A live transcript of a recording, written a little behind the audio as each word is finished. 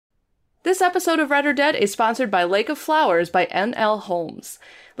This episode of Read or Dead is sponsored by Lake of Flowers by N.L. Holmes.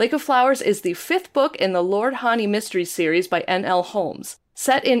 Lake of Flowers is the 5th book in the Lord Hani Mysteries series by N.L. Holmes.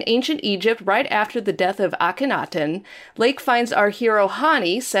 Set in ancient Egypt right after the death of Akhenaten, Lake finds our hero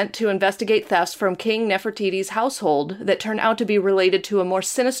Hani sent to investigate thefts from King Nefertiti's household that turn out to be related to a more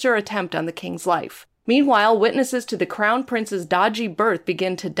sinister attempt on the king's life. Meanwhile, witnesses to the crown prince's dodgy birth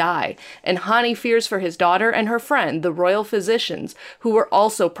begin to die, and Hani fears for his daughter and her friend, the royal physicians, who were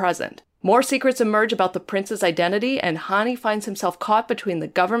also present. More secrets emerge about the prince's identity, and Hani finds himself caught between the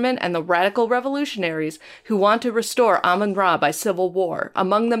government and the radical revolutionaries who want to restore Amun-Ra by civil war,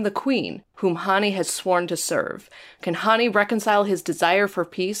 among them the queen, whom Hani has sworn to serve. Can Hani reconcile his desire for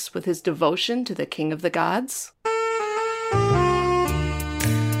peace with his devotion to the king of the gods?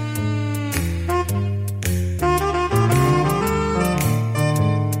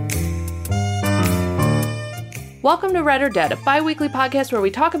 Welcome to Read or Dead, a bi-weekly podcast where we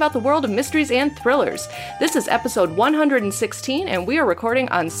talk about the world of mysteries and thrillers. This is episode 116, and we are recording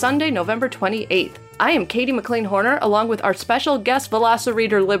on Sunday, November 28th. I am Katie McLean Horner, along with our special guest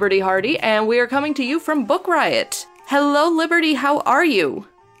Velocireader Liberty Hardy, and we are coming to you from Book Riot. Hello, Liberty, how are you?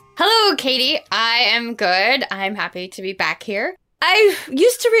 Hello, Katie. I am good. I'm happy to be back here. I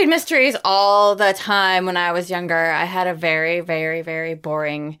used to read mysteries all the time when I was younger. I had a very, very, very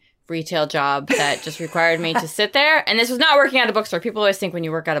boring retail job that just required me to sit there, and this was not working at a bookstore. People always think when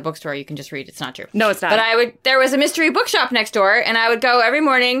you work at a bookstore you can just read. It's not true. No, it's not. But there was a mystery bookshop next door, and I would go every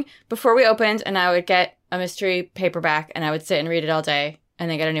morning before we opened, and I would get a mystery paperback, and I would sit and read it all day,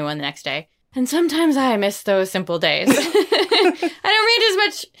 and then get a new one the next day. And sometimes I miss those simple days. I don't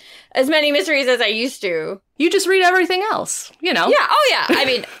read as many mysteries as I used to. You just read everything else, you know? Yeah, oh yeah. I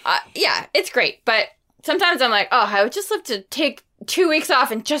mean, yeah, it's great, but sometimes I'm like, oh, I would just love to take 2 weeks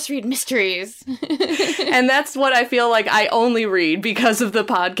off and just read mysteries. And that's what I feel like I only read because of the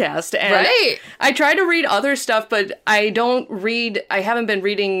podcast. And right. I try to read other stuff, but I haven't been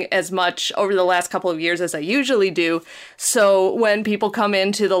reading as much over the last couple of years as I usually do. So when people come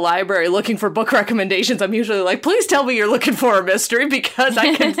into the library looking for book recommendations, I'm usually like, please tell me you're looking for a mystery, because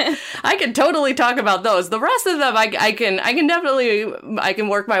I can totally talk about those. The rest of them, I can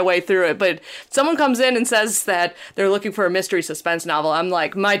work my way through it. But someone comes in and says that they're looking for a mystery suspense novel, I'm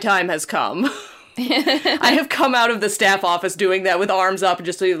like, my time has come. I have come out of the staff office doing that with arms up and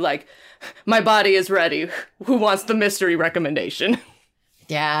just like, my body is ready. Who wants the mystery recommendation?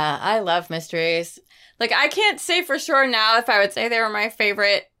 Yeah, I love mysteries. Like, I can't say for sure now if I would say they were my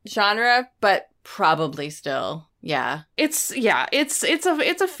favorite genre, but probably still. Yeah. It's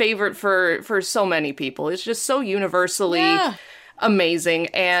a favorite for so many people. It's just so universally amazing.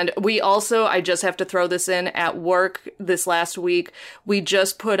 And we also, I just have to throw this in, at work this last week, we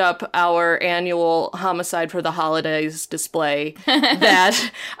just put up our annual Homicide for the Holidays display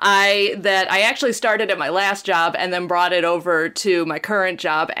that I actually started at my last job and then brought it over to my current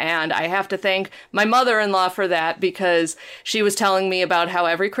job. And I have to thank my mother-in-law for that, because she was telling me about how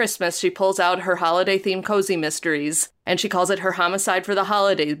every Christmas she pulls out her holiday-themed cozy mysteries, and she calls it her Homicide for the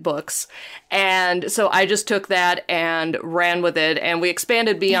Holiday books. And so I just took that and ran with it, and we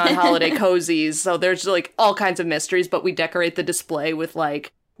expanded beyond holiday cozies. So there's like all kinds of mysteries, but we decorate the display with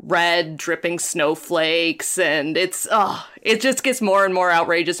like red dripping snowflakes, and it just gets more and more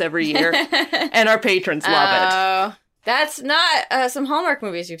outrageous every year. And our patrons love it. That's not some Hallmark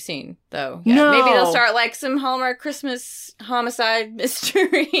movies you've seen, though. Yeah, no. Maybe they'll start like some Hallmark Christmas homicide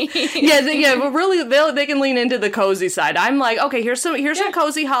mystery. yeah, but really, they can lean into the cozy side. I'm like, okay, here's some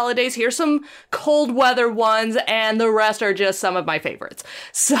cozy holidays, here's some cold weather ones, and the rest are just some of my favorites.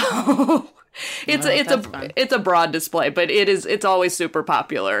 So it's a broad display, but it's always super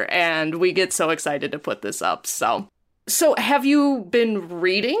popular, and we get so excited to put this up. So have you been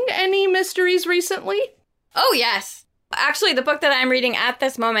reading any mysteries recently? Oh, yes. Actually, the book that I'm reading at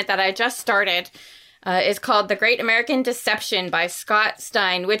this moment that I just started is called The Great American Deception by Scott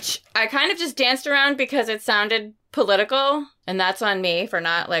Stein, which I kind of just danced around because it sounded political, and that's on me for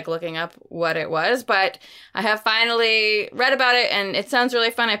not like looking up what it was, but I have finally read about it, and it sounds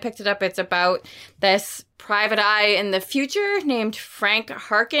really fun. I picked it up. It's about this private eye in the future named Frank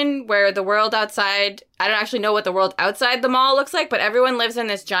Harkin, where the world outside, I don't actually know what the world outside the mall looks like, but everyone lives in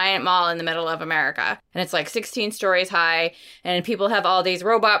this giant mall in the middle of America, and it's like 16 stories high, and people have all these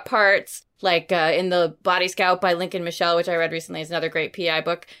robot parts, like in The Body Scout by Lincoln Michelle, which I read recently, is another great PI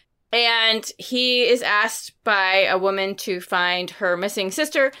book. And he is asked by a woman to find her missing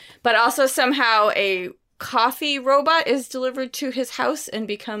sister, but also somehow a coffee robot is delivered to his house and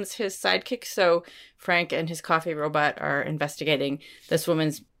becomes his sidekick. So Frank and his coffee robot are investigating this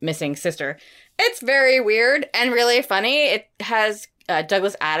woman's missing sister. It's very weird and really funny. It has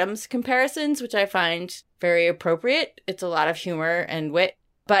Douglas Adams comparisons, which I find very appropriate. It's a lot of humor and wit.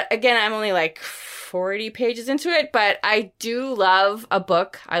 But again, I'm only like 40 pages into it, but I do love a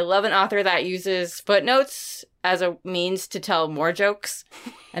book. I love an author that uses footnotes as a means to tell more jokes.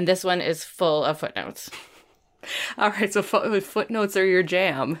 And this one is full of footnotes. All right, so footnotes are your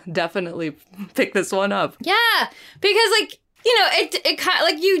jam. Definitely pick this one up. Yeah, because like, you know, it kind of,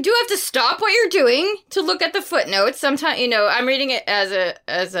 like, you do have to stop what you're doing to look at the footnotes. Sometimes, you know, I'm reading it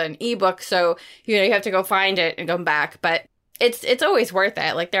as an ebook, so, you know, you have to go find it and come back. But it's always worth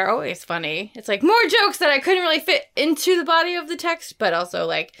it. Like, they're always funny. It's like more jokes that I couldn't really fit into the body of the text, but also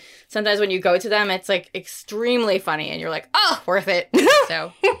like sometimes when you go to them, it's like extremely funny, and you're like, oh, worth it.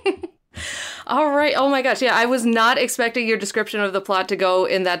 So. All right. Oh my gosh. Yeah, I was not expecting your description of the plot to go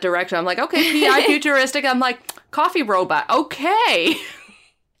in that direction. I'm like, okay, PI futuristic. I'm like, coffee robot. Okay.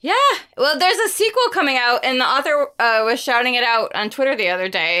 Yeah. Well, there's a sequel coming out, and the author was shouting it out on Twitter the other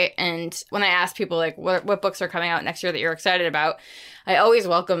day. And when I asked people, like, what books are coming out next year that you're excited about, I always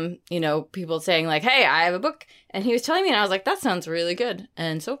welcome, you know, people saying, like, hey, I have a book. And he was telling me, and I was like, that sounds really good.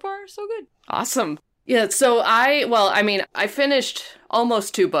 And so far, so good. Awesome. Yeah, so I finished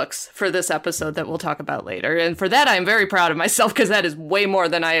almost 2 books for this episode that we'll talk about later. And for that, I'm very proud of myself, because that is way more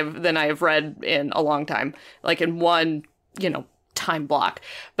than I have read in a long time, like in one, you know, time block.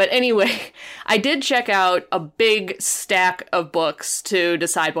 But anyway, I did check out a big stack of books to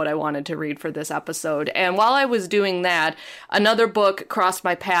decide what I wanted to read for this episode. And while I was doing that, another book crossed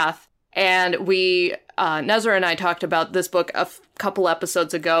my path. And Nezra and I talked about this book a couple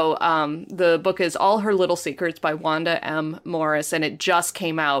episodes ago. The book is All Her Little Secrets by Wanda M. Morris, and it just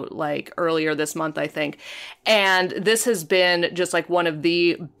came out like earlier this month, I think. And this has been just like one of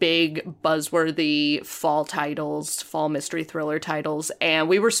the big buzzworthy fall titles, fall mystery thriller titles, and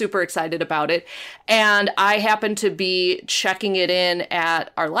we were super excited about it. And I happened to be checking it in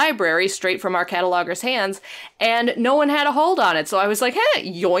at our library straight from our cataloger's hands, and no one had a hold on it. So I was like,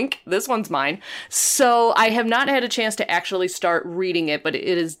 hey, yoink, this one's mine. So I have not had a chance to actually start reading it, but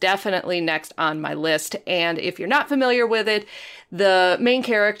it is definitely next on my list. And if you're not familiar with it, the main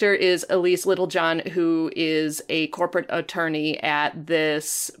character is Elise Littlejohn, who is a corporate attorney at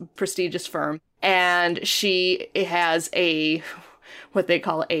this prestigious firm. And she has what they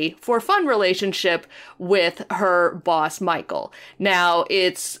call a for fun relationship with her boss, Michael. Now,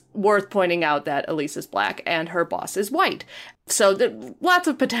 it's worth pointing out that Elise is black and her boss is white. So lots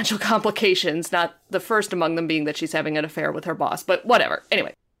of potential complications, not the first among them being that she's having an affair with her boss, but whatever.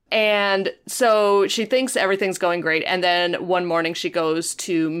 Anyway. And so she thinks everything's going great. And then one morning she goes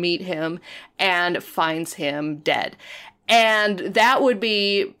to meet him and finds him dead. And that would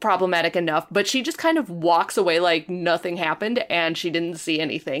be problematic enough, but she just kind of walks away like nothing happened and she didn't see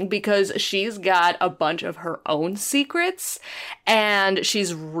anything, because she's got a bunch of her own secrets and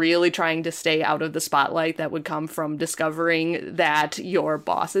she's really trying to stay out of the spotlight that would come from discovering that your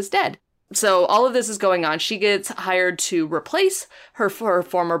boss is dead. So all of this is going on. She gets hired to replace her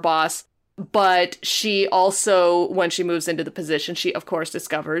former boss, but she also, when she moves into the position, she, of course,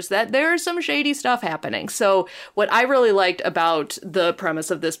 discovers that there's some shady stuff happening. So what I really liked about the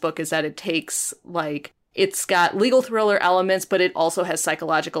premise of this book is that it takes, like, it's got legal thriller elements, but it also has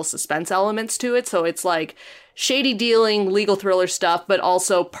psychological suspense elements to it. So it's like shady dealing, legal thriller stuff, but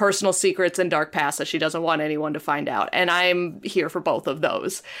also personal secrets and dark past that she doesn't want anyone to find out. And I'm here for both of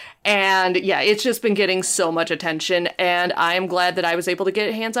those. And yeah, it's just been getting so much attention. And I'm glad that I was able to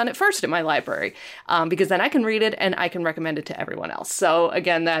get hands on it first at my library, because then I can read it and I can recommend it to everyone else. So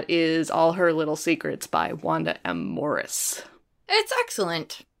again, that is All Her Little Secrets by Wanda M. Morris. It's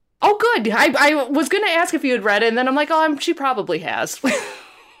excellent. Oh, good. I was going to ask if you had read it, and then I'm like, oh, she probably has.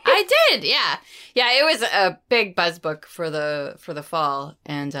 I did, yeah. Yeah, it was a big buzz book for the fall,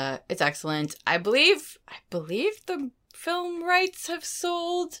 and it's excellent. I believe the film rights have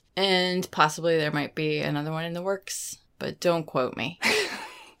sold, and possibly there might be another one in the works, but don't quote me.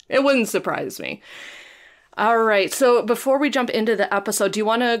 It wouldn't surprise me. All right, so before we jump into the episode, do you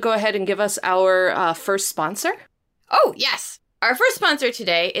want to go ahead and give us our first sponsor? Oh, yes. Our first sponsor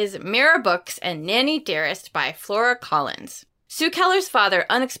today is Mira Books and Nanny Dearest by Flora Collins. Sue Keller's father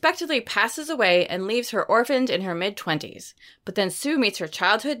unexpectedly passes away and leaves her orphaned in her mid-20s. But then Sue meets her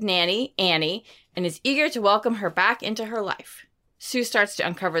childhood nanny, Annie, and is eager to welcome her back into her life. Sue starts to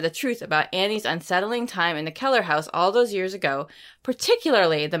uncover the truth about Annie's unsettling time in the Keller house all those years ago,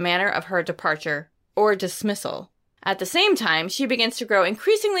 particularly the manner of her departure, or dismissal. At the same time, she begins to grow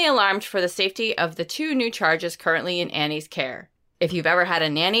increasingly alarmed for the safety of the 2 new charges currently in Annie's care. If you've ever had a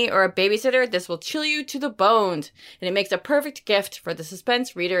nanny or a babysitter, this will chill you to the bones, and it makes a perfect gift for the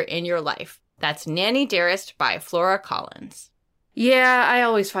suspense reader in your life. That's Nanny Dearest by Flora Collins. Yeah, I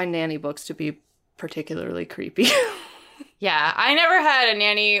always find nanny books to be particularly creepy. Yeah, I never had a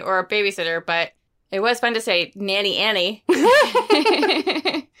nanny or a babysitter, but it was fun to say Nanny Annie.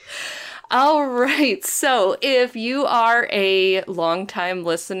 All right. So if you are a longtime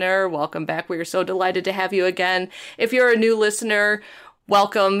listener, welcome back. We are so delighted to have you again. If you're a new listener,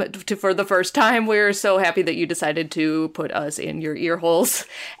 welcome to for the first time. We're so happy that you decided to put us in your ear holes.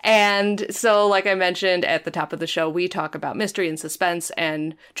 And so, like I mentioned at the top of the show, we talk about mystery and suspense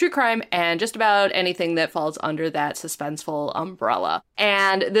and true crime and just about anything that falls under that suspenseful umbrella.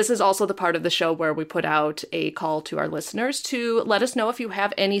 And this is also the part of the show where we put out a call to our listeners to let us know if you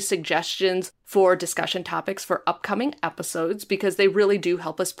have any suggestions for discussion topics for upcoming episodes, because they really do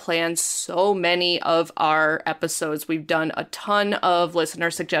help us plan so many of our episodes. We've done a ton of listener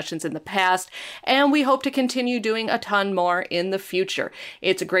suggestions in the past, and we hope to continue doing a ton more in the future.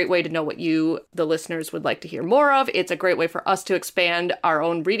 It's a great way to know what you, the listeners, would like to hear more of. It's a great way for us to expand our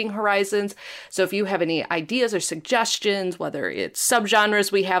own reading horizons. So if you have any ideas or suggestions, whether it's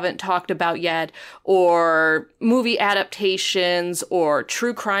subgenres we haven't talked about yet, or movie adaptations, or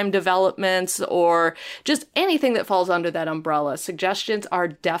true crime developments, or just anything that falls under that umbrella, suggestions are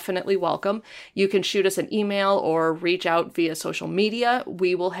definitely welcome. You can shoot us an email or reach out via social media.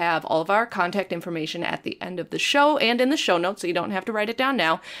 We will have all of our contact information at the end of the show and in the show notes, so you don't have to write it down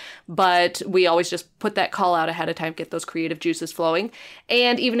now. But we always just put that call out ahead of time, get those creative juices flowing.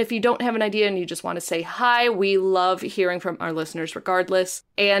 And even if you don't have an idea and you just want to say hi, we love hearing from our listeners regardless.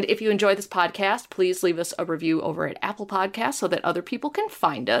 And if you enjoy this podcast, please leave us a review over at Apple Podcasts so that other people can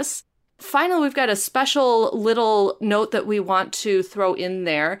find us. Finally, we've got a special little note that we want to throw in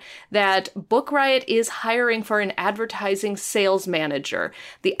there, that Book Riot is hiring for an advertising sales manager.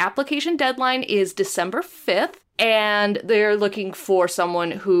 The application deadline is December 5th, and they're looking for someone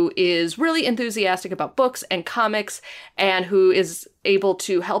who is really enthusiastic about books and comics and who is able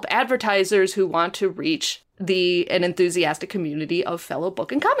to help advertisers who want to reach an enthusiastic community of fellow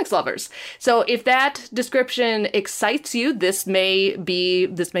book and comics lovers. So if that description excites you, this may be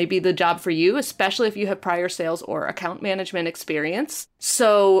the job for you, especially if you have prior sales or account management experience.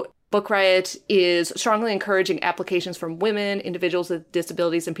 So Book Riot is strongly encouraging applications from women, individuals with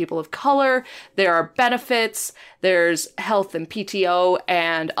disabilities, and people of color. There are benefits, there's health and PTO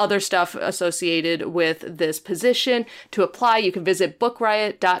and other stuff associated with this position. To apply, you can visit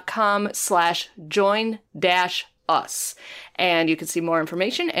bookriot.com/join-us. And you can see more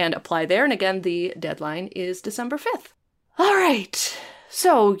information and apply there. And again, the deadline is December 5th. All right.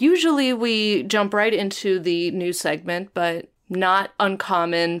 So usually we jump right into the news segment, but not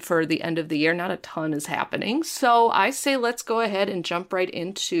uncommon for the end of the year. Not a ton is happening. So I say let's go ahead and jump right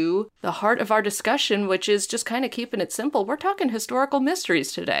into the heart of our discussion, which is just kind of keeping it simple. We're talking historical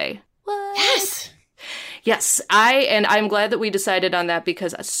mysteries today. What? Yes! Yes, I'm glad that we decided on that,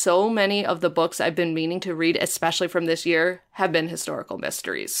 because so many of the books I've been meaning to read, especially from this year, have been historical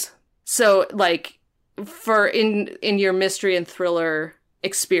mysteries. So, like, for in your mystery and thriller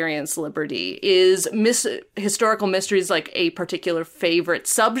experience, Liberty, is historical mysteries like a particular favorite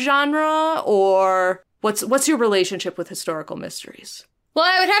subgenre, or what's your relationship with historical mysteries? Well,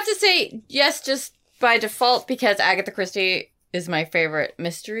 I would have to say yes, just by default, because Agatha Christie is my favorite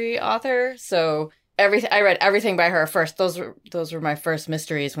mystery author. So I read everything by her first. Those were my first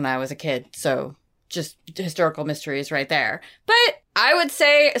mysteries when I was a kid. So just historical mysteries right there. But I would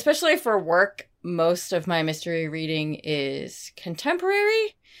say, especially for work, most of my mystery reading is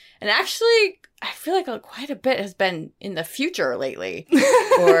contemporary. And actually, I feel like quite a bit has been in the future lately,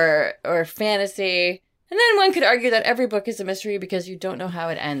 or fantasy. And then one could argue that every book is a mystery because you don't know how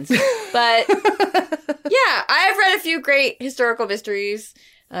it ends. But yeah, I've read a few great historical mysteries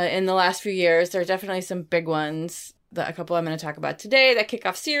in the last few years. There are definitely some big ones, a couple I'm going to talk about today that kick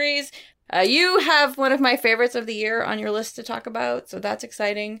off series. You have one of my favorites of the year on your list to talk about, so that's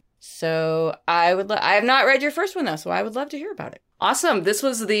exciting. So I have not read your first one, though, so I would love to hear about it. Awesome. This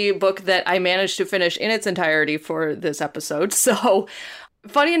was the book that I managed to finish in its entirety for this episode. So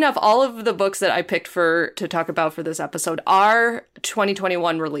funny enough, all of the books that I picked to talk about for this episode are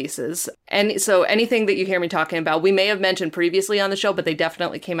 2021 releases. And so anything that you hear me talking about, we may have mentioned previously on the show, but they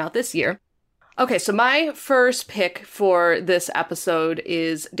definitely came out this year. Okay, so my first pick for this episode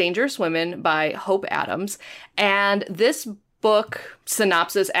is Dangerous Women by Hope Adams. And this book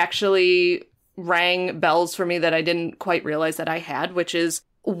synopsis actually rang bells for me that I didn't quite realize that I had, which is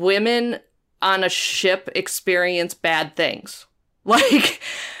women on a ship experience bad things. Like,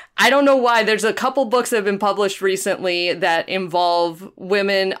 I don't know why. There's a couple books that have been published recently that involve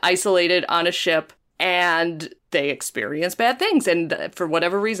women isolated on a ship, and they experience bad things. And for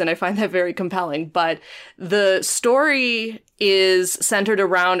whatever reason, I find that very compelling. But the story is centered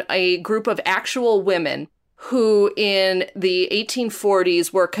around a group of actual women who in the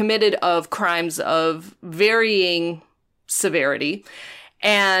 1840s were committed of crimes of varying severity.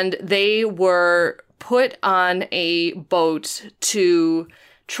 And they were put on a boat to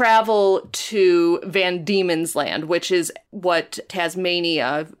travel to Van Diemen's Land, which is what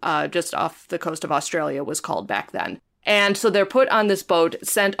Tasmania, just off the coast of Australia, was called back then. And so they're put on this boat,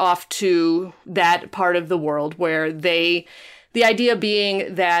 sent off to that part of the world where the idea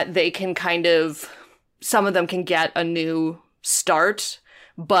being that they can some of them can get a new start,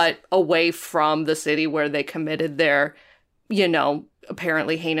 but away from the city where they committed their,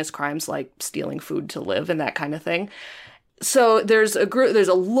 apparently heinous crimes like stealing food to live and that kind of thing. So there's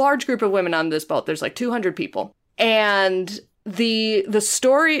a large group of women on this boat. There's like 200 people. And the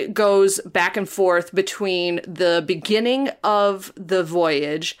story goes back and forth between the beginning of the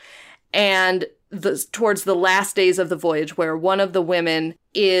voyage and towards the last days of the voyage, where one of the women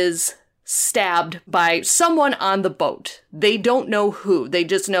is stabbed by someone on the boat. They don't know who. They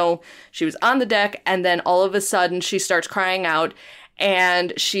just know she was on the deck, and then all of a sudden she starts crying out,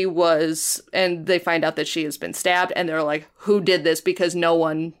 and they find out that she has been stabbed, and they're like, who did this? Because no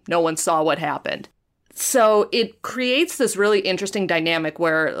one saw what happened. So it creates this really interesting dynamic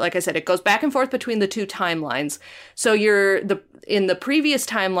where, like I said, it goes back and forth between the two timelines. So in the previous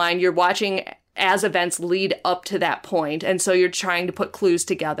timeline, you're watching as events lead up to that point, and so you're trying to put clues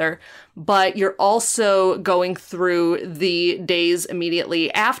together, but you're also going through the days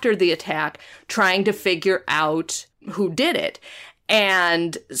immediately after the attack, trying to figure out who did it.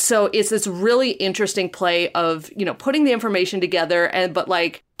 And so it's this really interesting play of, putting the information together but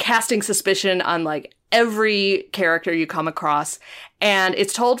like casting suspicion on like every character you come across. And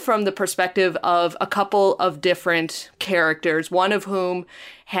it's told from the perspective of a couple of different characters, one of whom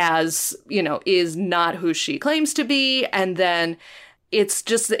is not who she claims to be. And then it's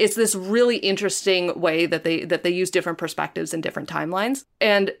this really interesting way that they use different perspectives and different timelines.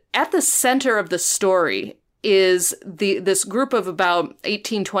 And at the center of the story is this group of about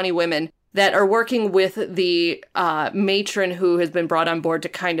 18-20 women that are working with the matron who has been brought on board to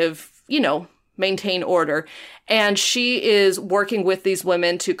kind of, maintain order. And she is working with these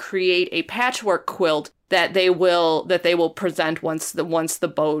women to create a patchwork quilt that they will present once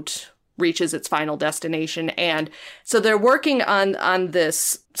the boat reaches its final destination. And so they're working on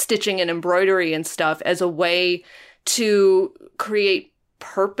this stitching and embroidery and stuff as a way to create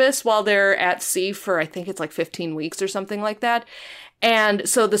purpose while they're at sea for, I think it's like 15 weeks or something like that. And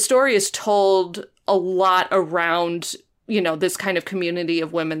so the story is told a lot around, this kind of community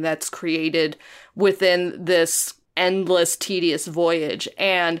of women that's created within this endless, tedious voyage.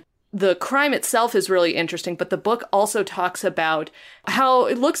 And the crime itself is really interesting, but the book also talks about how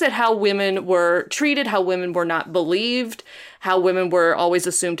it looks at how women were treated, how women were not believed, how women were always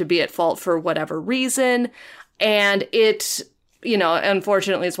assumed to be at fault for whatever reason. And it,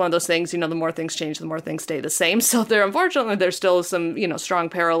 unfortunately, it's one of those things, the more things change, the more things stay the same. So there's still some, strong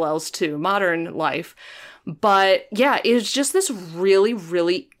parallels to modern life. But yeah, it's just this really,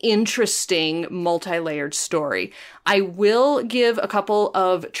 really interesting multi-layered story. I will give a couple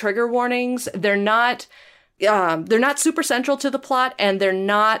of trigger warnings. They're not super central to the plot, and they're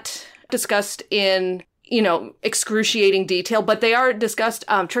not discussed in, excruciating detail, but they are discussed,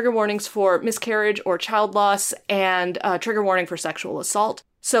 trigger warnings for miscarriage or child loss, and trigger warning for sexual assault.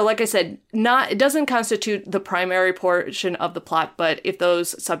 So like I said, it doesn't constitute the primary portion of the plot, but if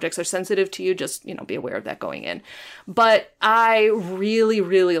those subjects are sensitive to you, just, be aware of that going in. But I really,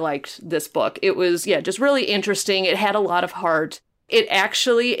 really liked this book. It was, just really interesting. It had a lot of heart.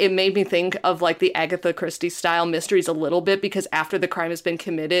 It made me think of like the Agatha Christie style mysteries a little bit, because after the crime has been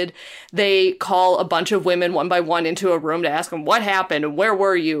committed, they call a bunch of women one by one into a room to ask them what happened and where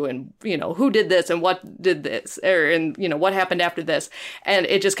were you and, who did this and what did this and, what happened after this. And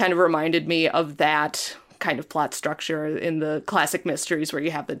it just kind of reminded me of that kind of plot structure in the classic mysteries where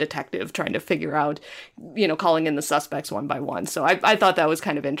you have the detective trying to figure out, calling in the suspects one by one. So I thought that was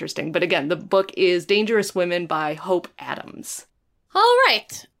kind of interesting. But again, the book is Dangerous Women by Hope Adams. All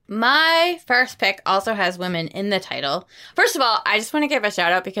right. My first pick also has women in the title. First of all, I just want to give a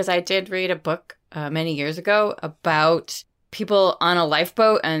shout out because I did read a book many years ago about people on a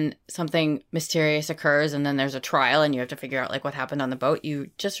lifeboat and something mysterious occurs and then there's a trial and you have to figure out like what happened on the boat.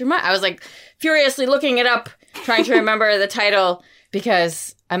 I was like furiously looking it up, trying to remember the title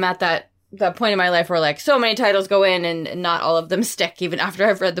because I'm at that the point in my life where like so many titles go in and not all of them stick even after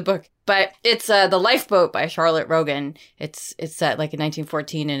I've read the book. But it's The Lifeboat by Charlotte Rogan. It's set like in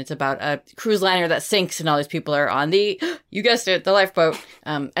 1914, and it's about a cruise liner that sinks and all these people are on you guessed it, the lifeboat.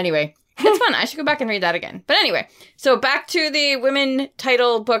 Anyway, it's fun. I should go back and read that again. But anyway, so back to the women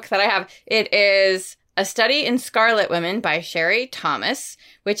title book that I have. It is A Study in Scarlet Women by Sherry Thomas,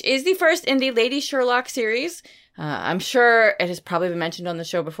 which is the first in the Lady Sherlock series. I'm sure it has probably been mentioned on the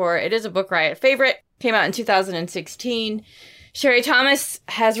show before. It is a Book Riot favorite. Came out in 2016. Sherry Thomas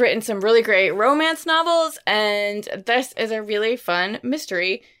has written some really great romance novels, and this is a really fun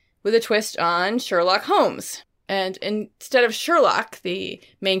mystery with a twist on Sherlock Holmes. And instead of Sherlock, the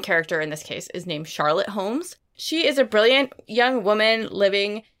main character in this case is named Charlotte Holmes. She is a brilliant young woman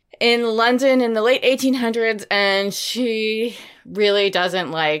living in London in the late 1800s, and she really doesn't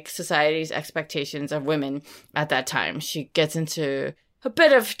like society's expectations of women at that time. She gets into a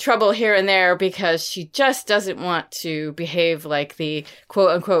bit of trouble here and there because she just doesn't want to behave like the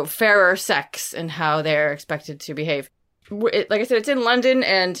quote-unquote fairer sex and how they're expected to behave. Like I said, it's in London,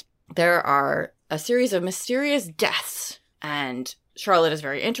 and there are a series of mysterious deaths, and Charlotte is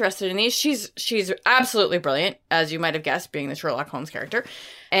very interested in these. She's absolutely brilliant, as you might have guessed, being the Sherlock Holmes character.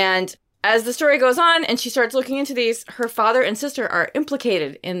 And as the story goes on and she starts looking into these, her father and sister are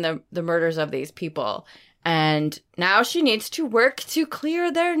implicated in the murders of these people. And now she needs to work to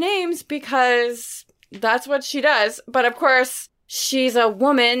clear their names because that's what she does. But of course, she's a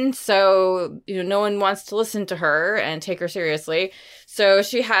woman, so, no one wants to listen to her and take her seriously. So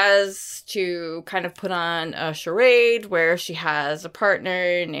she has to kind of put on a charade where she has a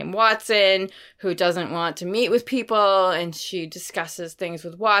partner named Watson who doesn't want to meet with people, and she discusses things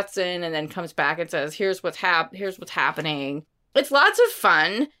with Watson and then comes back and says, here's what's happening. It's lots of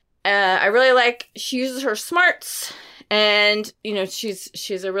fun. I really like, she uses her smarts, and,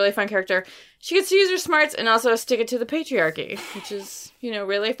 she's a really fun character. She gets to use her smarts and also stick it to the patriarchy, which is,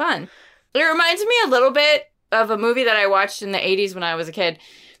 really fun. It reminds me a little bit of a movie that I watched in the 80s when I was a kid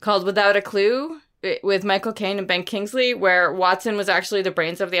called Without a Clue with Michael Caine and Ben Kingsley, where Watson was actually the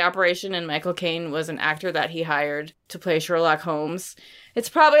brains of the operation and Michael Caine was an actor that he hired to play Sherlock Holmes. It's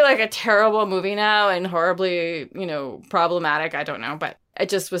probably like a terrible movie now and horribly, problematic. I don't know, but I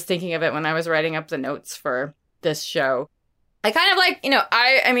just was thinking of it when I was writing up the notes for this show. I kind of like,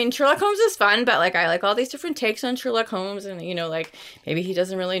 I mean, Sherlock Holmes is fun, but, I like all these different takes on Sherlock Holmes and, maybe he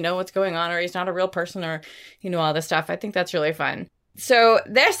doesn't really know what's going on or he's not a real person or, all this stuff. I think that's really fun. So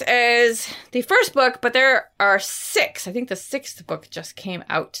this is the first book, but there are 6. I think the 6th book just came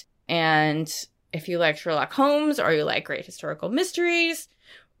out. And if you like Sherlock Holmes or you like great historical mysteries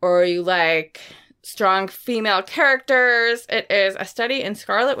or you like strong female characters, it is A Study in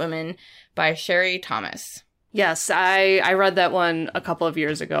Scarlet Women by Sherry Thomas. Yes, I read that one a couple of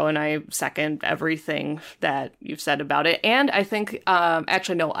years ago, and I second everything that you've said about it. And I think,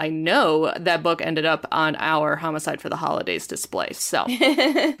 I know that book ended up on our Homicide for the Holidays display. So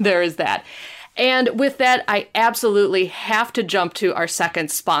there is that. And with that, I absolutely have to jump to our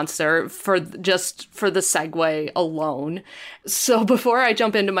second sponsor for the segue alone. So before I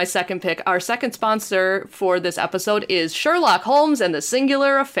jump into my second pick, our second sponsor for this episode is Sherlock Holmes and the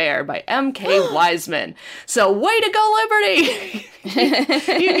Singular Affair by M.K. Wiseman. So way to go, Liberty!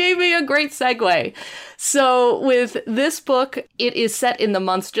 You gave me a great segue. So with this book, it is set in the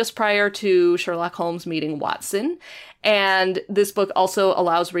months just prior to Sherlock Holmes meeting Watson. And this book also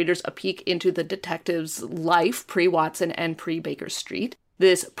allows readers a peek into the detective's life pre-Watson and pre-Baker Street.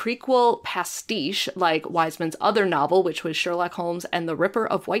 This prequel pastiche, like Wiseman's other novel, which was Sherlock Holmes and the Ripper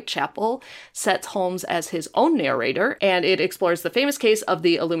of Whitechapel, sets Holmes as his own narrator, and it explores the famous case of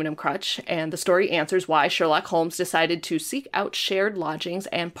the aluminum crutch, and the story answers why Sherlock Holmes decided to seek out shared lodgings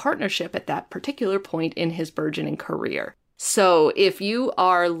and partnership at that particular point in his burgeoning career. So if you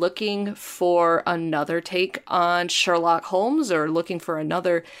are looking for another take on Sherlock Holmes or looking for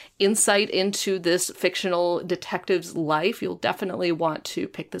another insight into this fictional detective's life, you'll definitely want to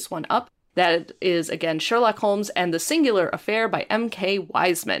pick this one up. That is, again, Sherlock Holmes and the Singular Affair by M.K.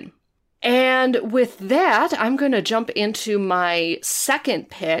 Wiseman. And with that, I'm going to jump into my second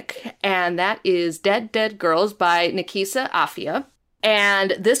pick, and that is Dead, Dead Girls by Nekesa Afia.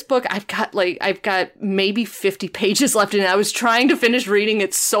 And this book, I've got maybe 50 pages left in it. I was trying to finish reading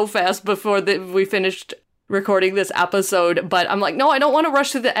it so fast before we finished recording this episode, but I'm like, no, I don't want to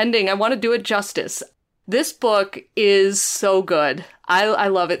rush through the ending. I want to do it justice. This book is so good. I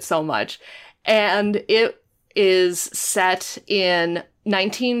love it so much. And it is set in the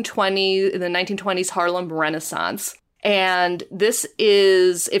 1920s Harlem Renaissance. And this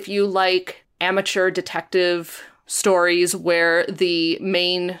is, if you like amateur detective stories where the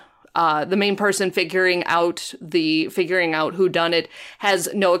main the main person figuring out who done it has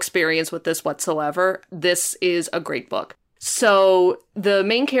no experience with this whatsoever. This is a great book. So the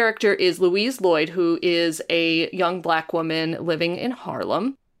main character is Louise Lloyd, who is a young Black woman living in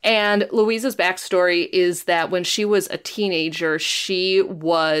Harlem. And Louise's backstory is that when she was a teenager, she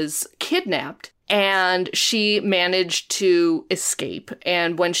was kidnapped and she managed to escape.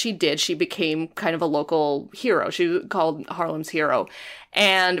 And when she did, she became kind of a local hero. She was called Harlem's hero.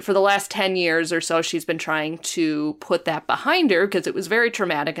 And for the last 10 years or so, she's been trying to put that behind her because it was very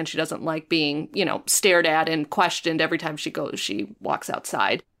traumatic and she doesn't like being, stared at and questioned every time she walks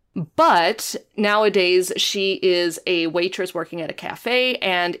outside. But nowadays, she is a waitress working at a cafe,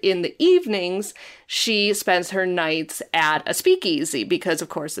 and in the evenings, she spends her nights at a speakeasy because, of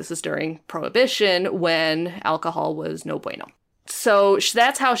course, this is during Prohibition when alcohol was no bueno. So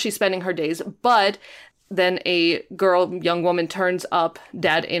that's how she's spending her days, but then a young woman turns up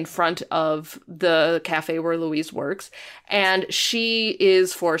dead in front of the cafe where Louise works, and she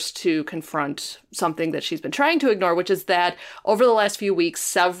is forced to confront something that she's been trying to ignore, which is that over the last few weeks,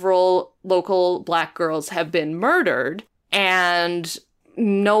 several local Black girls have been murdered, and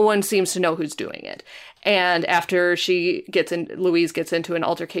no one seems to know who's doing it. And after Louise gets into an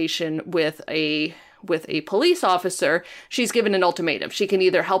altercation with a police officer, she's given an ultimatum. She can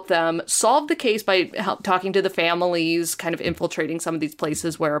either help them solve the case by talking to the families, kind of infiltrating some of these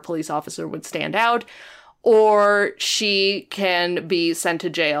places where a police officer would stand out, or she can be sent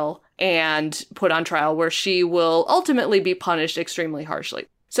to jail and put on trial where she will ultimately be punished extremely harshly.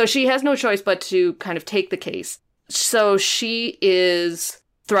 So she has no choice but to kind of take the case. So she is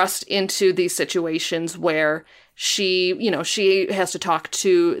thrust into these situations where she has to talk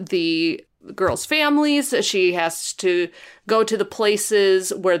to the girls' families. She has to go to the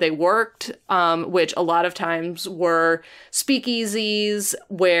places where they worked, which a lot of times were speakeasies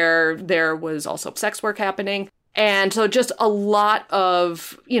where there was also sex work happening. And so just a lot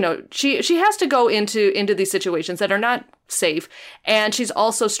of, she has to go into these situations that are not safe. And she's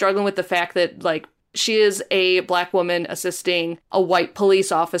also struggling with the fact that, she is a Black woman assisting a white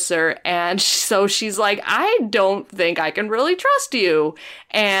police officer. And so she's like, I don't think I can really trust you.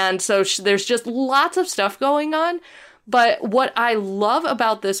 And so there's just lots of stuff going on. But what I love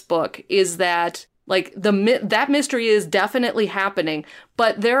about this book is that that mystery is definitely happening.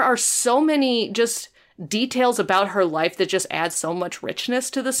 But there are so many just details about her life that just add so much richness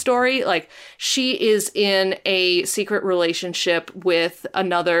to the story. She is in a secret relationship with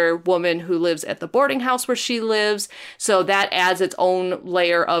another woman who lives at the boarding house where she lives. So that adds its own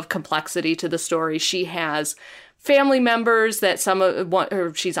layer of complexity to the story. She has family members that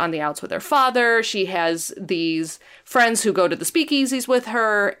she's on the outs with her father. She has these friends who go to the speakeasies with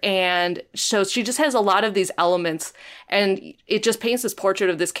her. And so she just has a lot of these elements. And it just paints this portrait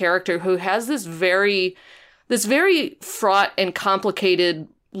of this character who has this very fraught and complicated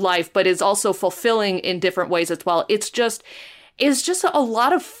life, but is also fulfilling in different ways as well. It's just a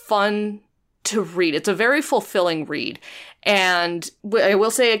lot of fun to read. It's a very fulfilling read. And I will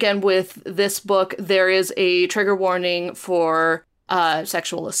say again, with this book, there is a trigger warning for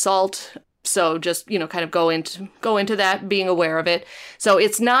sexual assault. So just, kind of go into that, being aware of it. So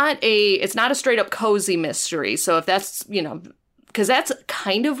it's not a straight up cozy mystery. So if that's, because that's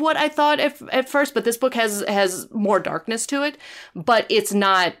kind of what I thought at first, but this book has more darkness to it, but it's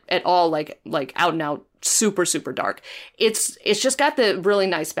not at all like out and out super, super dark. It's just got the really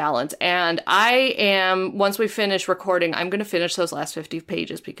nice balance. And once we finish recording, I'm going to finish those last 50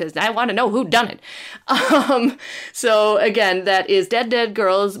 pages because I want to know who done it. So again, that is Dead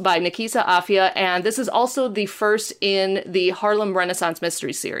Girls by Nekesa Afia. And this is also the first in the Harlem Renaissance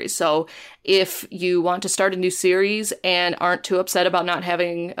Mystery series. So if you want to start a new series and aren't too upset about not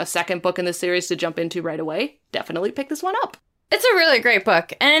having a second book in the series to jump into right away, definitely pick this one up. It's a really great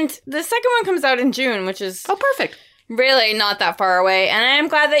book. And the second one comes out in June, which is perfect. Really not that far away. And I am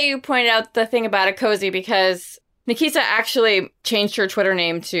glad that you pointed out the thing about a cozy because Nekesa actually changed her Twitter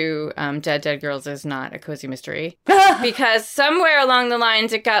name to Dead Girls is not a cozy mystery. Because somewhere along the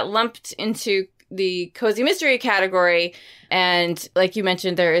lines it got lumped into the cozy mystery category. And like you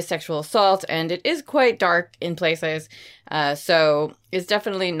mentioned, there is sexual assault and it is quite dark in places. So it's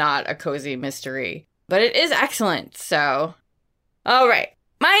definitely not a cozy mystery. But it is excellent, so... All right.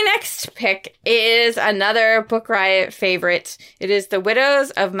 My next pick is another Book Riot favorite. It is The Widows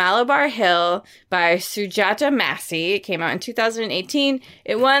of Malabar Hill by Sujata Massey. It came out in 2018.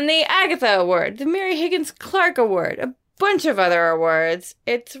 It won the Agatha Award, the Mary Higgins Clark Award, a bunch of other awards.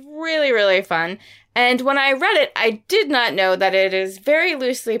 It's really, really fun. And when I read it, I did not know that it is very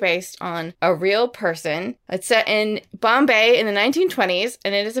loosely based on a real person. It's set in Bombay in the 1920s,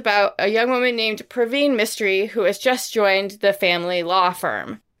 and it is about a young woman named Praveen Mistry who has just joined the family law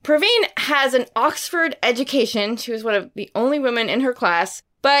firm. Praveen has an Oxford education. She was one of the only women in her class.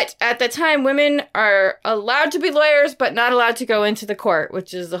 But at the time, women are allowed to be lawyers, but not allowed to go into the court,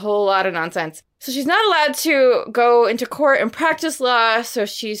 which is a whole lot of nonsense. So she's not allowed to go into court and practice law, so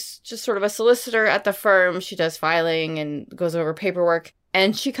she's just sort of a solicitor at the firm. She does filing and goes over paperwork.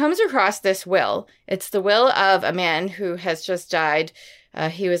 And she comes across this will. It's the will of a man who has just died.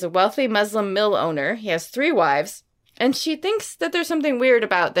 He was a wealthy Muslim mill owner. He has 3 wives. And she thinks that there's something weird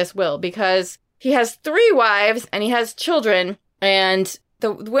about this will because he has 3 wives and he has children, and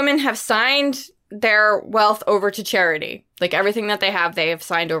the women have signed their wealth over to charity. Like everything that they have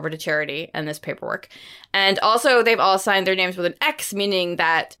signed over to charity and this paperwork. And also they've all signed their names with an X, meaning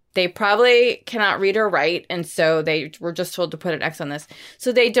that they probably cannot read or write. And so they were just told to put an X on this.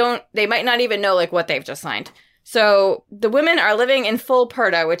 So they might not even know like what they've just signed. So the women are living in full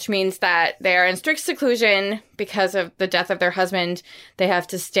purdah, which means that they are in strict seclusion because of the death of their husband. They have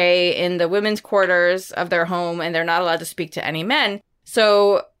to stay in the women's quarters of their home and they're not allowed to speak to any men.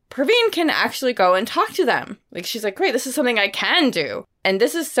 So Praveen can actually go and talk to them. Like, she's like, great, this is something I can do. And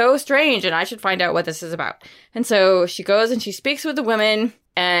this is so strange, and I should find out what this is about. And so she goes and she speaks with the women,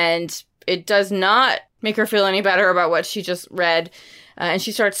 and it does not make her feel any better about what she just read. And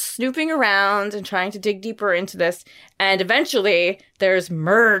she starts snooping around and trying to dig deeper into this. And eventually, there's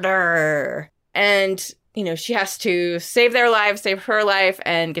murder. And, you know, she has to save their lives, save her life,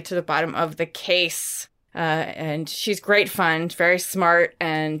 and get to the bottom of the case. And she's great fun, very smart,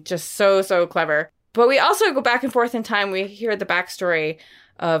 and just so, so clever. But we also go back and forth in time. We hear the backstory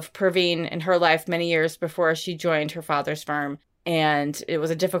of Praveen in her life many years before she joined her father's firm. And it was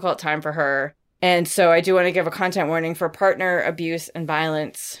a difficult time for her. And so I do want to give a content warning for partner abuse and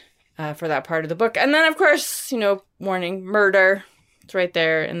violence for that part of the book. And then, of course, you know, warning, murder. It's right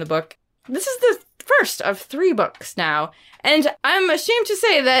there in the book. This is the first of 3 books now. And I'm ashamed to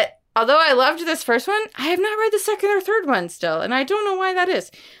say that although I loved this first one, I have not read the second or third one still, and I don't know why that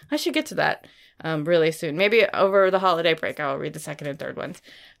is. I should get to that really soon. Maybe over the holiday break I'll read the second and third ones.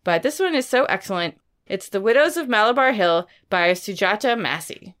 But this one is so excellent. It's The Widows of Malabar Hill by Sujata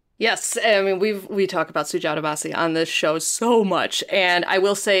Massey. Yes, I mean, we talk about Sujata Massey on this show so much, and I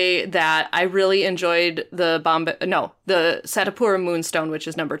will say that I really enjoyed the Satapura Moonstone, which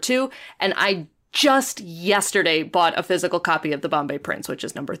is number 2, and I just yesterday bought a physical copy of the Bombay Prince, which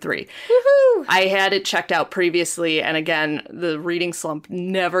is number 3. Woohoo! I had it checked out previously, and again, the reading slump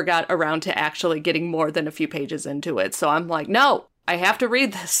never got around to actually getting more than a few pages into it. So I'm like, no, I have to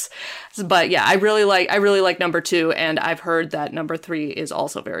read this. But yeah, I really like number 2, and I've heard that number 3 is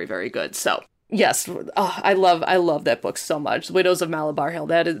also very, very good. So yes, I love that book so much. Widows of Malabar Hill.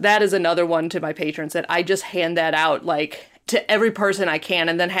 That is another one to my patrons that I just hand that out like to every person I can.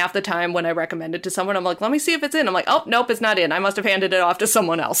 And then half the time when I recommend it to someone, I'm like, let me see if it's in. I'm like, oh, nope, it's not in. I must have handed it off to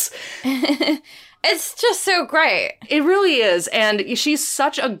someone else. It's just so great. It really is. And she's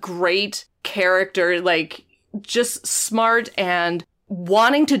such a great character, like just smart and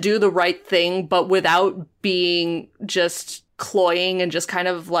wanting to do the right thing, but without being just cloying and just kind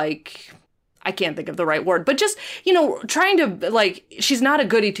of like, I can't think of the right word, but just, you know, trying to, like, she's not a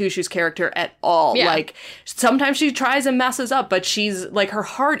goody two-shoes character at all. Yeah. Like, sometimes she tries and messes up, but she's, like, her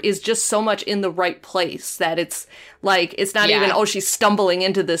heart is just so much in the right place that it's, like, it's not even, oh, she's stumbling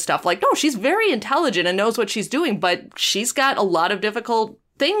into this stuff. Like, no, she's very intelligent and knows what she's doing, but she's got a lot of difficult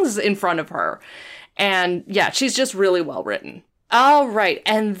things in front of her. And, yeah, she's just really well written. All right.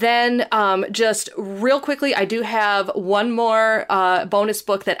 And then just real quickly, I do have one more bonus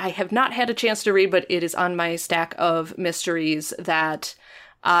book that I have not had a chance to read, but it is on my stack of mysteries that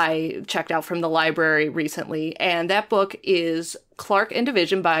I checked out from the library recently. And that book is Clark and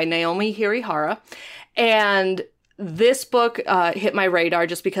Division by Naomi Hirihara. And this book hit my radar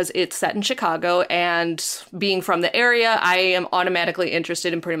just because it's set in Chicago, and being from the area, I am automatically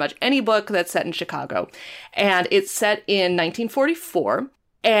interested in pretty much any book that's set in Chicago. And it's set in 1944,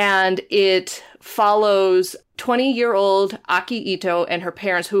 and it follows 20-year-old Aki Ito and her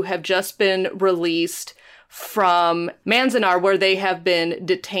parents who have just been released from Manzanar, where they have been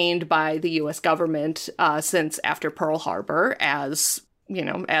detained by the U.S. government since after Pearl Harbor, as you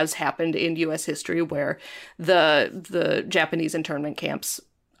know, as happened in U.S. history, where the Japanese internment camps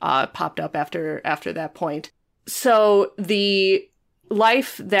popped up after that point. So the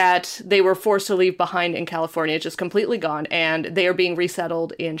life that they were forced to leave behind in California is just completely gone, and they are being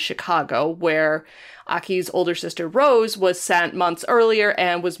resettled in Chicago, where Aki's older sister Rose was sent months earlier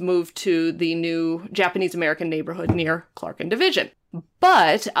and was moved to the new Japanese-American neighborhood near Clark and Division.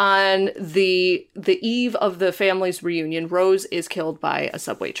 But on the eve of the family's reunion, Rose is killed by a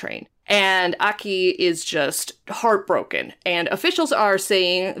subway train. And Aki is just heartbroken. And officials are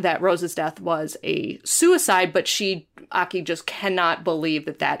saying that Rose's death was a suicide, but Aki just cannot believe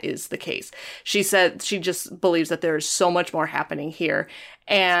that that is the case. She said she just believes that there's so much more happening here.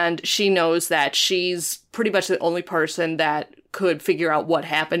 And she knows that she's pretty much the only person that could figure out what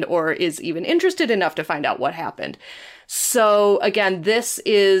happened or is even interested enough to find out what happened. So again, this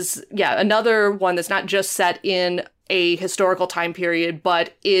is, another one that's not just set in a historical time period,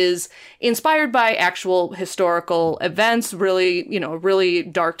 but is inspired by actual historical events, really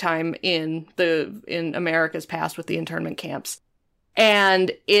dark time in America's past with the internment camps.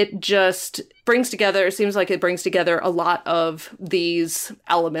 And it just seems like it brings together a lot of these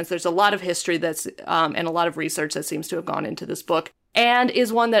elements. There's a lot of history and a lot of research that seems to have gone into this book, and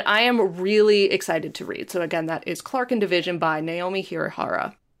is one that I am really excited to read. So again, that is Clark and Division by Naomi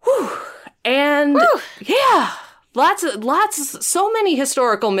Hirahara. Whew. And lots, so many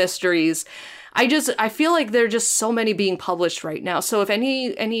historical mysteries. I feel like there are just so many being published right now. So if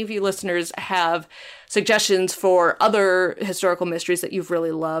any of you listeners have suggestions for other historical mysteries that you've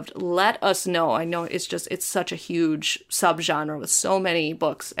really loved, let us know. I know it's such a huge subgenre with so many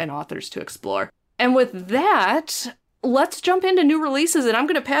books and authors to explore. And with that, let's jump into new releases, and I'm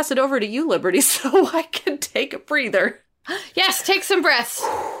going to pass it over to you, Liberty, so I can take a breather. Yes, take some breaths.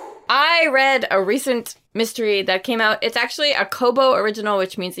 I read a recent mystery that came out. It's actually a Kobo original,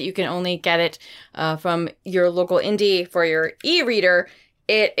 which means that you can only get it from your local indie for your e-reader.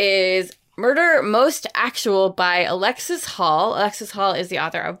 It is Murder Most Actual by Alexis Hall. Alexis Hall is the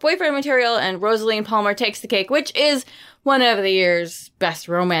author of Boyfriend Material and Rosaline Palmer Takes the Cake, which is one of the year's best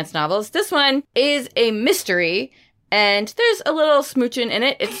romance novels. This one is a mystery, and there's a little smooching in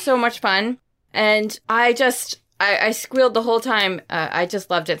it. It's so much fun. And I squealed the whole time. I just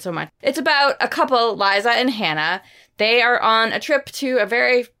loved it so much. It's about a couple, Liza and Hannah. They are on a trip to a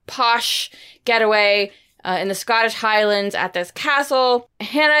very posh getaway in the Scottish Highlands at this castle.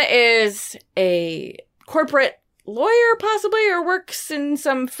 Hannah is a corporate lawyer, possibly, or works in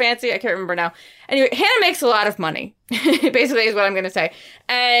some fancy, I can't remember now. Anyway, Hannah makes a lot of money, basically is what I'm going to say.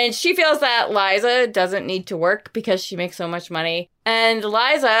 And she feels that Liza doesn't need to work because she makes so much money. And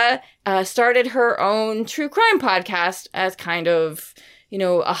Liza started her own true crime podcast as kind of,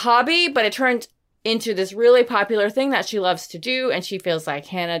 a hobby, but it turned into this really popular thing that she loves to do. And she feels like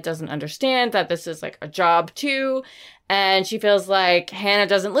Hannah doesn't understand that this is like a job too. And she feels like Hannah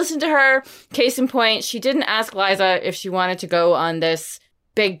doesn't listen to her. Case in point, she didn't ask Liza if she wanted to go on this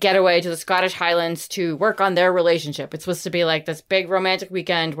big getaway to the Scottish Highlands to work on their relationship. It's supposed to be like this big romantic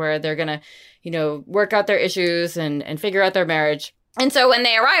weekend where they're going to, work out their issues and figure out their marriage. And so when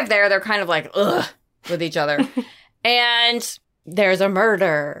they arrive there, they're kind of like, ugh, with each other. And there's a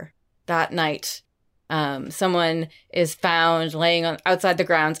murder that night. Someone is found laying outside the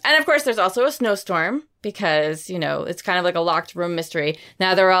grounds. And of course, there's also a snowstorm because, it's kind of like a locked room mystery.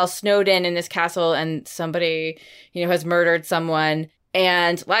 Now they're all snowed in this castle and somebody, has murdered someone.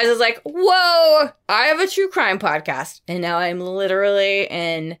 And Liza's like, whoa, I have a true crime podcast. And now I'm literally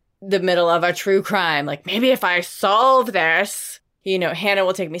in the middle of a true crime. Like, maybe if I solve this, Hannah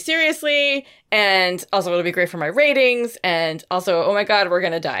will take me seriously. And also it'll be great for my ratings. And also, oh my God, we're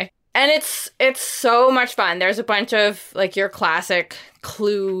going to die. And it's so much fun. There's a bunch of like your classic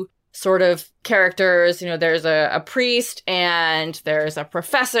Clue sort of characters. There's a priest and there's a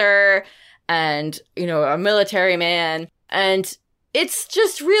professor and, a military man. And it's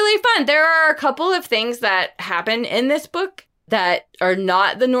just really fun. There are a couple of things that happen in this book that are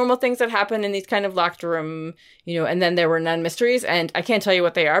not the normal things that happen in these kind of locked room, and then there were none mysteries. And I can't tell you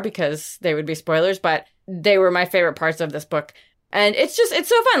what they are because they would be spoilers, but they were my favorite parts of this book. And it's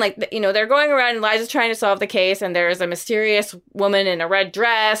so fun. Like, they're going around and Liza's trying to solve the case and there's a mysterious woman in a red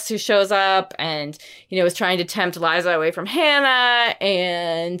dress who shows up and, is trying to tempt Liza away from Hannah.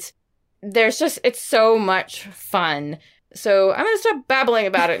 And it's so much fun. So I'm going to stop babbling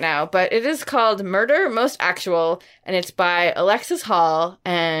about it now, but it is called Murder Most Actual and it's by Alexis Hall.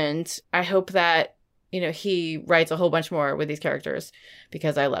 And I hope that, he writes a whole bunch more with these characters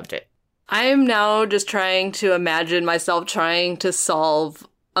because I loved it. I'm now just trying to imagine myself trying to solve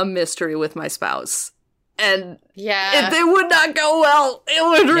a mystery with my spouse. And it would not go well.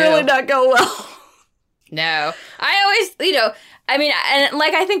 It would really not go well. No. I always, and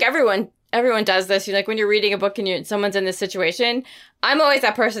like I think everyone does this. Like when you're reading a book and someone's in this situation, I'm always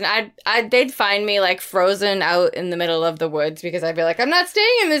that person. They'd find me like frozen out in the middle of the woods because I'd be like, I'm not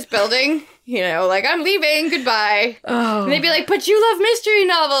staying in this building. You know, like, I'm leaving. Goodbye. Oh. And they'd be like, but you love mystery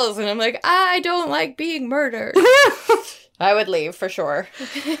novels. And I'm like, I don't like being murdered. I would leave for sure.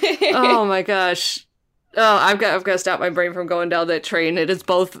 Oh my gosh. Oh, I've got to stop my brain from going down that train. It is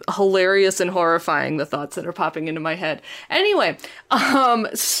both hilarious and horrifying, the thoughts that are popping into my head. Anyway,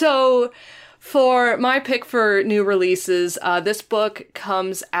 so for my pick for new releases, this book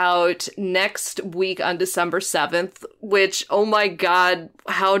comes out next week on December 7th, which, oh my God,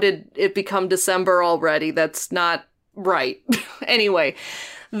 how did it become December already? That's not right. Anyway,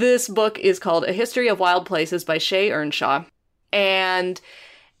 this book is called A History of Wild Places by Shay Earnshaw. And,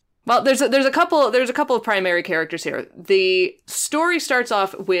 well, there's a couple of primary characters here. The story starts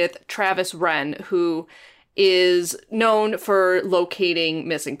off with Travis Wren, who is known for locating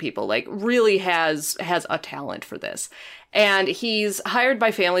missing people, like really has a talent for this. And he's hired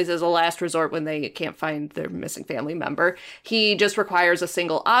by families as a last resort when they can't find their missing family member. He just requires a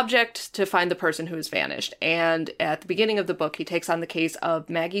single object to find the person who has vanished. And at the beginning of the book, he takes on the case of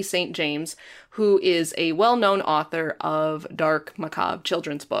Maggie St. James, who is a well-known author of dark, macabre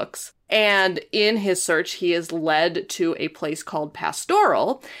children's books. And in his search, he is led to a place called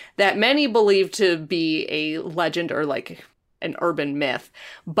Pastoral that many believe to be a legend or like an urban myth.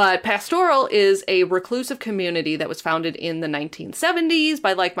 But Pastoral is a reclusive community that was founded in the 1970s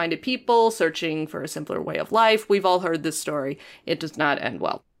by like-minded people searching for a simpler way of life. We've all heard this story. It does not end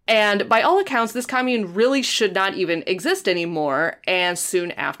well. And by all accounts, this commune really should not even exist anymore. And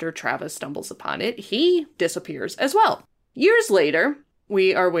soon after Travis stumbles upon it, he disappears as well. Years later,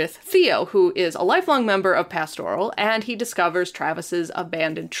 we are with Theo, who is a lifelong member of Pastoral, and he discovers Travis's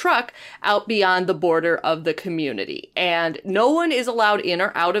abandoned truck out beyond the border of the community. And no one is allowed in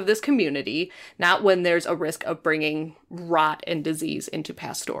or out of this community, not when there's a risk of bringing rot and disease into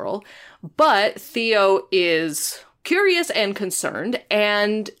Pastoral. But Theo is curious and concerned,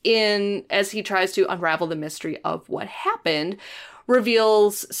 and as he tries to unravel the mystery of what happened,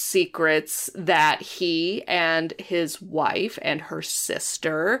 reveals secrets that he and his wife and her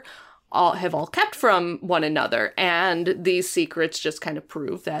sister have all kept from one another. And these secrets just kind of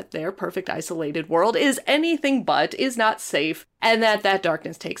prove that their perfect isolated world is anything but, is not safe, and that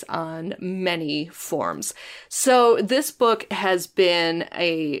darkness takes on many forms. So this book has been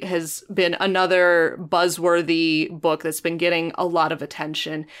another buzzworthy book that's been getting a lot of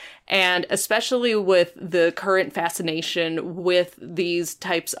attention. And especially with the current fascination with these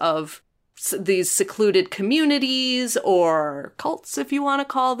types of these secluded communities or cults, if you want to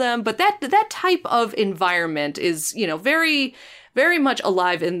call them. But that type of environment is, very, very much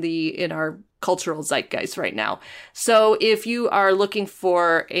alive in our cultural zeitgeist right now. So if you are looking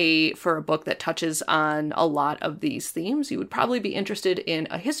for a book that touches on a lot of these themes, you would probably be interested in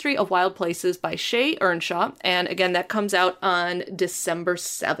A History of Wild Places by Shay Earnshaw. And again, that comes out on December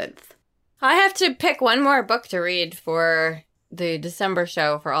 7th. I have to pick one more book to read for the December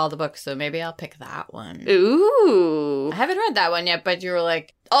show for all the books, so maybe I'll pick that one. Ooh. I haven't read that one yet, but you were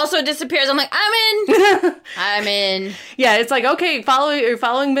like, also disappears. I'm like, I'm in. I'm in. Yeah, it's like, okay, you're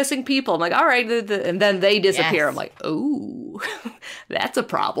following missing people. I'm like, all right, and then they disappear. Yes. I'm like, ooh, that's a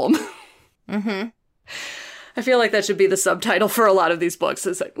problem. Mm-hmm. I feel like that should be the subtitle for a lot of these books.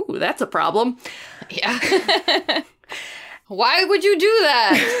 It's like, ooh, that's a problem. Yeah. Why would you do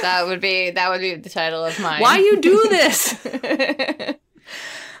that? That would be the title of mine. Why you do this?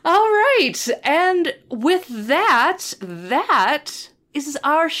 All right. And with that is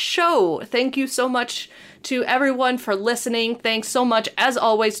our show. Thank you so much to everyone for listening. Thanks so much, as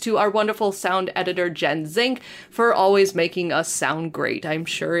always, to our wonderful sound editor, Jen Zink, for always making us sound great. I'm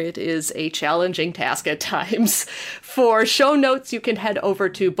sure it is a challenging task at times. For show notes, you can head over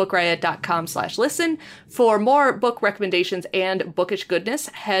to bookriot.com/listen. For more book recommendations and bookish goodness,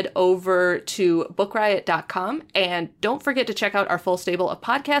 head over to bookriot.com. And don't forget to check out our full stable of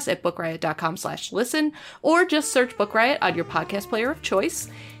podcasts at bookriot.com/listen, or just search Book Riot on your podcast player of choice.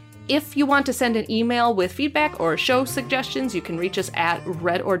 If you want to send an email with feedback or show suggestions, you can reach us at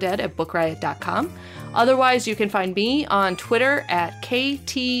redordead@bookriot.com. Otherwise, you can find me on Twitter at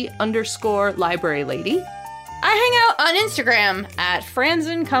KT_librarylady. I hang out on Instagram at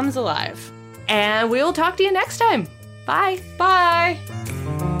Franzen Comes Alive. And we'll talk to you next time. Bye. Bye.